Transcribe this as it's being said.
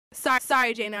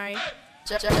Sorry, Janari.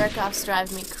 Jerk-offs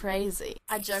drive me crazy.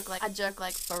 I jerk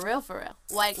like for real.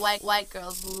 White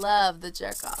girls love the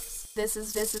jerk-offs. This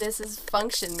is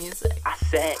function music. I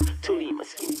said, Tootie in my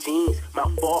skinny jeans, my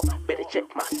fault, better check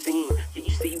my scene. Yeah, you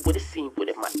see what it seemed, what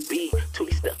it might be.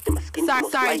 Tootie stuffed in my skinny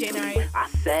jeans. Sorry, Janari. I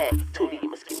said, Tootie in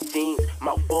my skinny jeans,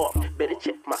 my fault, better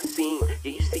check my scene.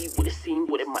 Yeah, you see what it seemed,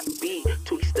 what it might be.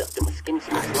 Tootie stuffed in my skinny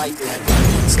jeans like that.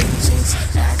 Skinny jeans,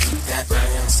 I keep that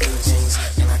Birmingham skinny jeans,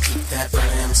 and I keep that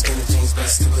Birmingham skinny jeans.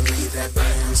 Best to believe that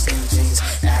Birmingham skinny jeans,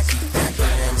 I keep that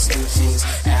Birmingham skinny jeans,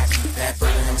 I keep that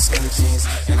Birmingham skinny jeans,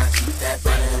 and I keep that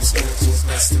Birmingham skinny jeans.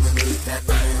 Best to believe that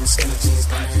Birmingham skinny jeans,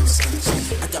 Birmingham skinny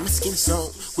jeans. I got my skinny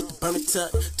zone with the Birmingham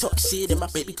tuck, talk shit and my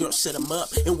baby girl shut him up.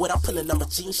 And what I'm pulling on my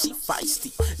jeans, she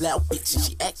feisty, loud bitch and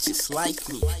she act just like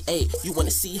me. Hey, you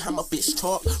wanna see how my bitch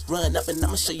talk? Run up and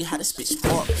I'ma show you how this bitch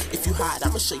walk. If you hide,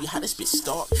 I'ma show you how this bitch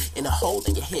stalk. In a hole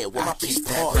in your head where my bitch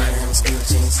park. Birmingham skinny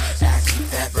jeans, I keep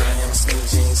that Birmingham skinny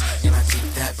jeans, and I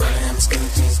keep that Birmingham skinny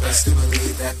jeans. Best to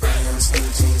believe that Birmingham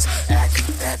skinny jeans, I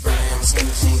keep that Birmingham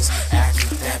skinny jeans, I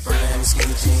keep that Birmingham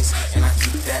skinny jeans, and I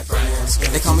keep that Birmingham skinny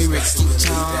jeans. They call me Ricky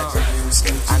Charm.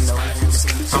 I know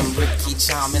I'm Ricky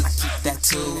Charm and I keep that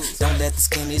too. Don't let the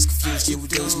skinnies confuse you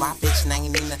dudes. My bitch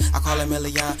name Nina, I call her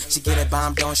Million. She get a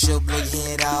bomb, don't she'll blow your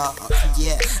head off.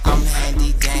 Yeah, I'm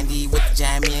handy dandy with the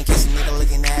jammy in case a nigga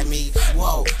looking at me.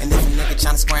 Whoa, and if a nigga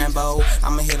tryna scramble,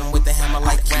 I'ma hit him with the hammer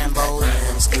like Rambo.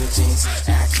 Birmingham skinny jeans,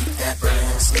 I keep that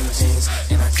Birmingham skinny jeans,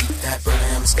 and I keep that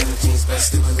Birmingham skinny jeans.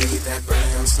 Best to believe that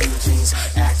Birmingham skinny jeans,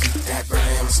 I keep that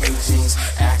Birmingham skinny jeans,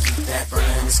 I keep that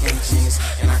Birmingham skinny jeans,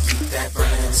 and I keep that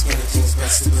Birmingham skinny jeans.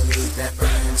 Best to believe that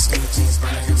Birmingham skinny jeans,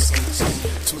 Birmingham skinny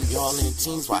jeans. Truly all in the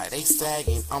jeans, why they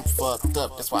sagging? I'm fucked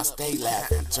up, that's why I stay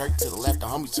laughing. Jerk to the left, the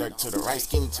homie jerk to the right.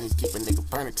 Skinny jeans keep a nigga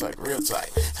burning tight, real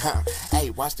tight. Hey,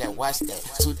 watch that,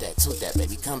 toot that,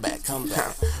 baby, come back.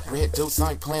 Red Deuce,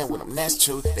 I ain't playing with them, that's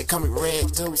true. They call me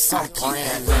Red Deuce, I'm playing. I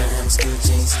keep that Birmingham skinny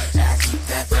jeans, I keep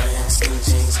that Birmingham skinny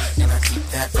jeans, and I keep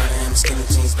that Birmingham skinny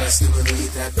jeans. Best to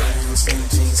believe that Birmingham skinny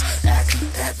jeans, I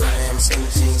keep that Birmingham skinny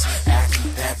jeans, I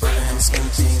keep that Birmingham skinny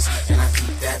jeans, and I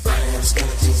keep that Birmingham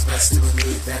skinny jeans. Best to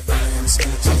believe that Birmingham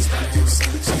skinny jeans, Birmingham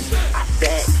skinny jeans. I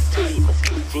said, Tootie in my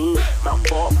skinny jeans, my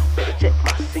fault, better check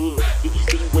my scene. Yeah, you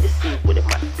see what it seemed, what it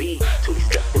might be. Tootie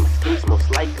stuffed in my skinnies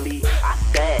most likely. I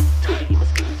said, Tootie in my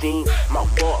skinny jeans, my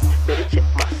fault, better check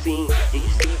my scene. Yeah, you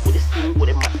see what it seemed, what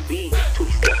it might be.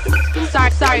 Tootie stuffed in my skinnies.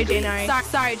 Sorry, Janari.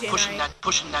 Sorry, Janari.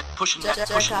 Pushing that.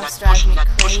 Jerk-offs drive me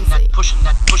crazy.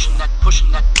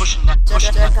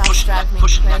 Jerk-offs drive me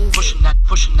crazy.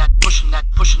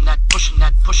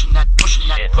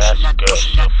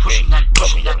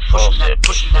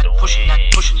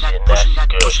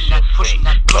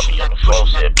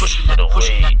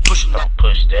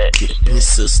 Get up in your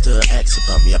sister, ask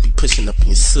about me, I be pushing up in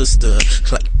your sister.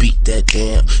 Like beat that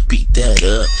down, beat that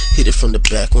up. Hit it from the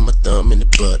back with my thumb in the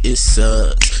butt, it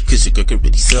sucks. Cause your girl can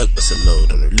really suck, bust a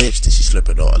load on her lips, then she slurp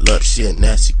it all up. She a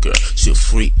nasty girl, she a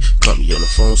freak. Call me on the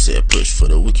phone, said push for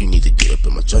the week. You need to get up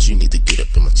in my jaws, you need to get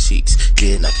up in my cheeks.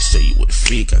 Then I can show you what a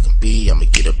freak I can be. I'ma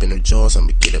get up in her jaws,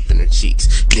 I'ma get up in her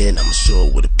cheeks. Then I'ma show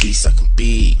her what a beast I can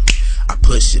be. I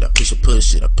push it, I push it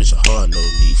hard. No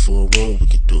need for a room, we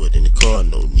can do it in the car.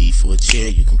 No need for a chair,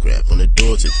 you can grab on the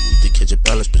doors. If you need to catch a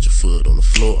balance, put your foot on the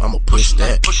floor. I'ma push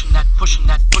that. I'ma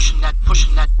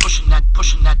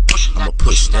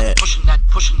push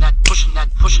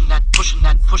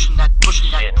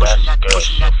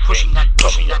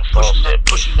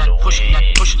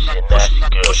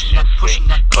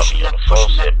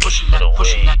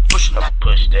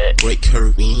that. Break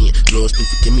her in, Lord, please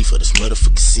forgive me for this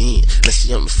motherfucking sin. Now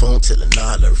she on the phone telling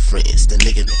all her friends the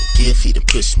nigga don't give, he done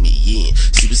push me in.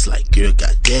 She was like, girl,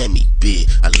 goddamn me big.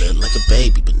 I look like a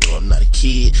baby, but no, I'm not a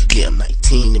kid. Yeah, I'm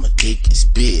 19 and my dick is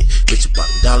big. Bitch, a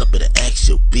bottom dollar, better ask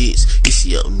your bitch. It's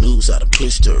your news, I done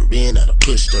pushed her in,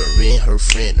 her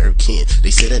friend, her kin.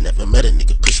 They said I never met a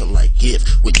nigga pushing like if.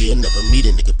 Well, yeah, never meet a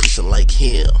nigga pushing like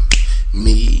him.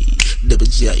 Me,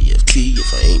 WJIFT,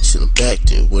 if I ain't chillin' back,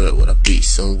 then where would I be?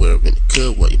 Somewhere in the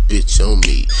cut while your bitch on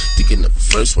me. Thinking of a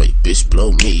verse while your bitch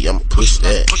blow me. I'ma push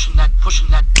that.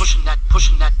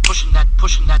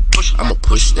 I'ma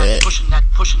push that.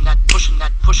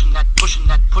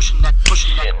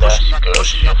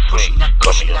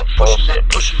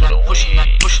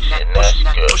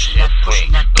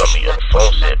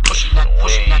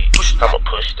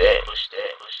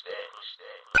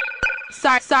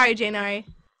 Sorry, Janari.